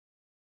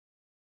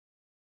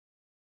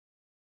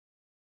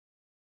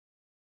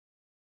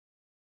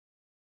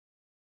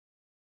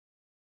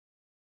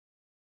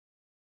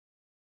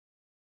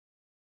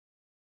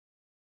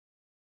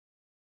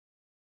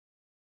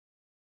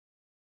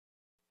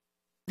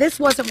This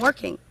wasn't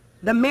working.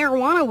 The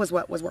marijuana was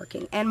what was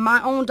working, and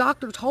my own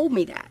doctor told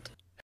me that.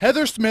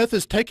 Heather Smith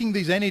is taking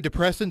these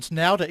antidepressants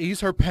now to ease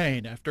her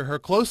pain after her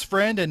close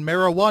friend and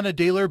marijuana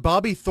dealer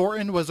Bobby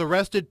Thornton was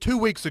arrested 2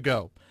 weeks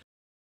ago.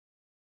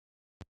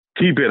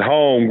 Keep it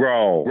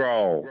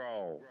homegrown.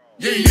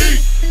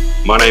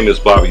 My name is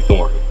Bobby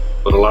Thornton,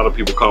 but a lot of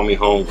people call me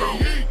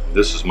Homegrown.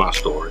 This is my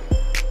story.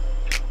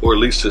 Or at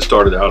least it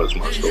started out as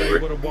my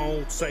story.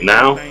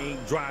 Now,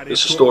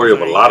 it's a story of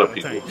a lot of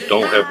people who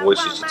don't have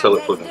voices to tell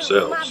it for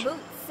themselves.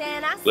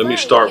 Let me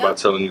start by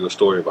telling you a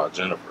story about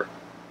Jennifer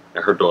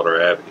and her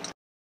daughter Abby.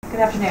 Good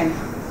afternoon.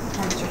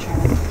 I'm Mr.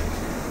 Chairman.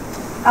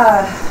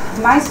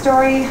 My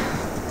story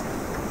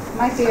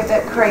might be a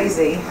bit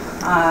crazy.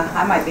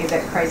 I might be a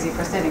bit crazy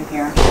for sitting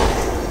here.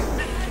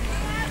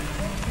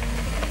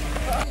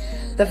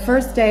 The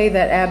first day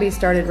that Abby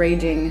started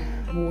raging,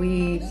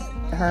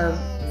 her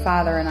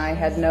father and I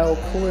had no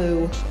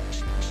clue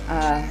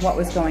what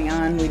was going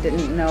on. We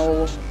didn't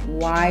know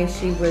why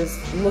she was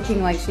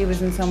looking like she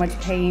was in so much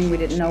pain. We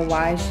didn't know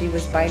why she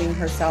was biting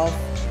herself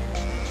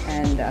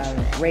and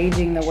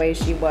raging the way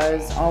she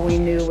was. All we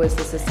knew was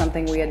this is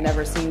something we had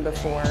never seen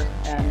before,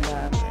 and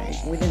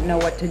we didn't know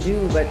what to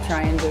do but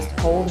try and just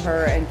hold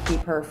her and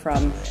keep her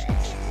from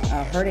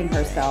hurting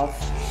herself.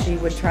 She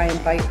would try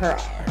and bite her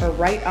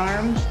right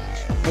arm.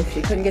 If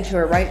she couldn't get to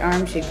her right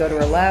arm, she'd go to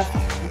her left,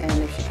 and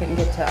if she couldn't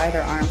get to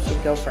either arm,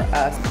 she'd go for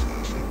us.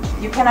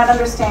 You cannot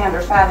understand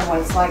or fathom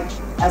what it's like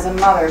as a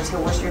mother to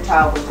wish your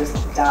child would just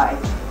die.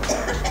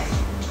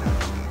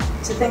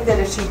 To think that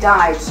if she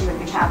died, she would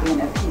be happy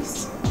and at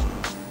peace.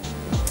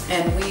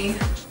 And we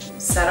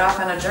set off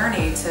on a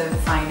journey to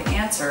find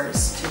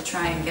answers to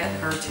try and get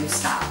her to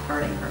stop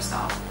hurting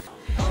herself.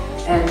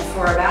 And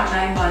for about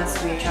 9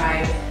 months, we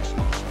tried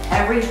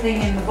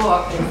everything in the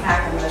book. In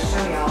fact, I'm going to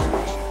show y'all.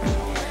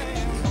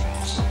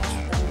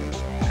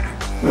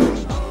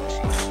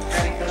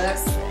 Ready for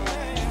this?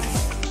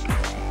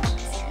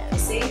 You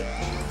see?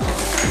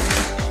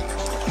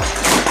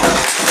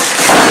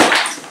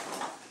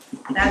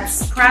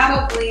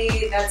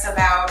 That's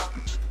about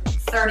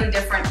 30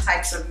 different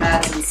types of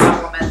meds and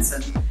supplements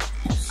and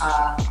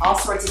all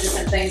sorts of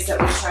different things that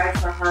we tried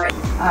for her.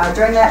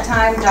 During that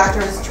time,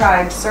 doctors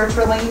tried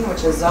sertraline,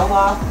 which is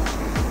Zoloft,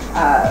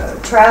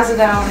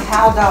 trazodone,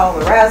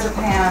 Haldol,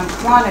 lorazepam,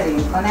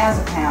 Clonidine,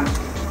 clonazepam,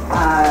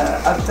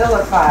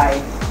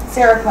 Abilify,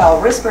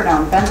 Seroquel,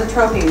 Risperidone,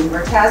 Benzotropine,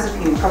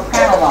 Mirtazapine,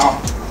 Propranolol,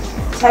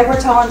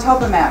 Tegretol, and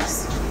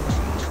Topamax,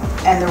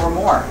 and there were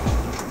more.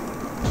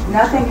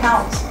 Nothing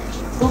helped.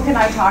 Who can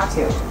I talk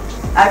to?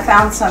 I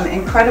found some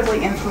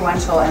incredibly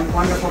influential and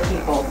wonderful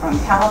people from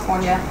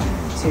California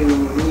to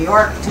New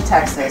York to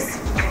Texas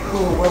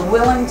who were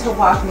willing to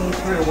walk me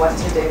through what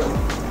to do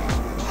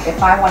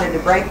if I wanted to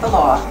break the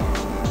law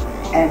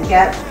and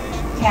get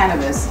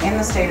cannabis in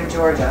the state of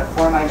Georgia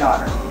for my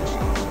daughter.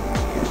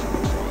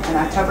 On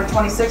October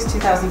 26,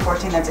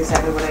 2014, that's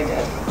exactly what I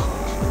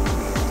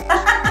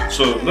did.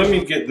 So let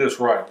me get this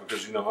right,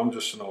 because I'm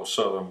just an old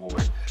Southern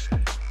boy.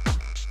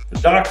 The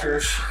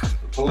doctors,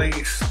 the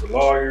police, the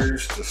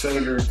lawyers, the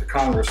senators, the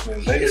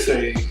congressmen, they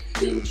say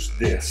use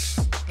this.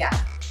 Yeah.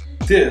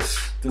 This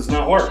does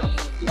not work.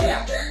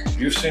 Yeah.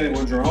 You've seen it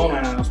with your own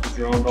eyes, with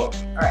your own daughter.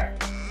 All right.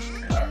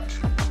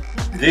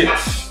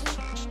 This,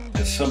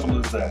 as simple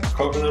as that.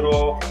 Coconut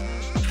oil,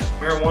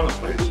 marijuana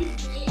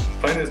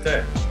plain as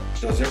day.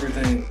 Does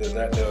everything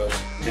that does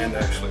and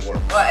actually work.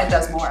 Well, it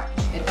does more.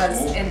 It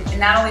does, and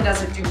not only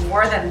does it do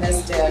more than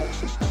this did,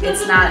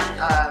 it's not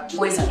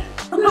poison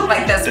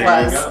like this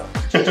was.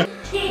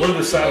 What are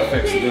the side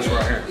effects of this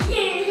right here?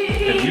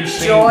 Have you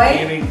seen Joy.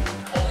 any?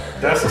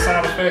 That's a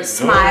side effect.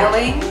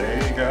 Smiling. Joy.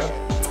 There you go.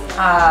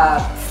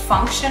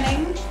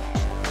 Functioning.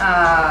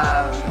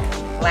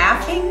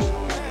 Laughing.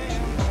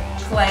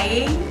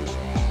 Playing.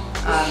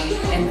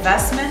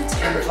 Investment.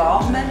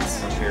 Involvement.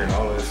 I'm hearing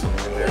all this in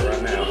there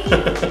right now.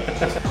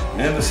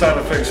 And the side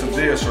effects of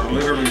this are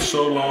literally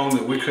so long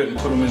that we couldn't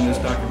put them in this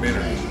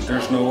documentary.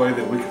 There's no way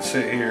that we could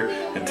sit here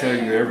and tell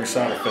you every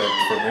side effect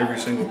from every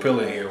single pill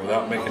in here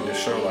without making this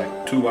show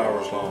like 2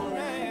 hours long.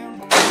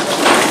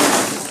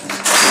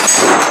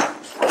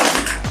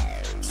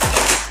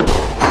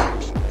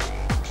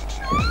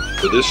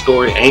 But this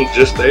story ain't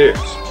just theirs.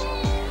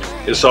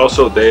 It's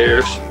also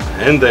theirs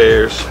and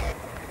theirs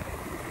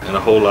and a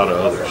whole lot of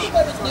others.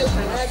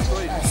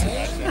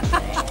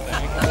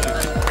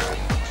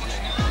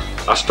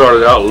 I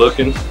started out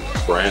looking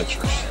for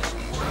answers,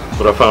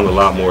 but I found a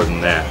lot more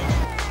than that.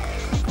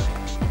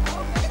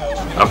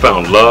 I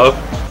found love,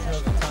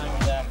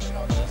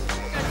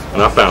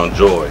 and I found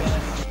joy.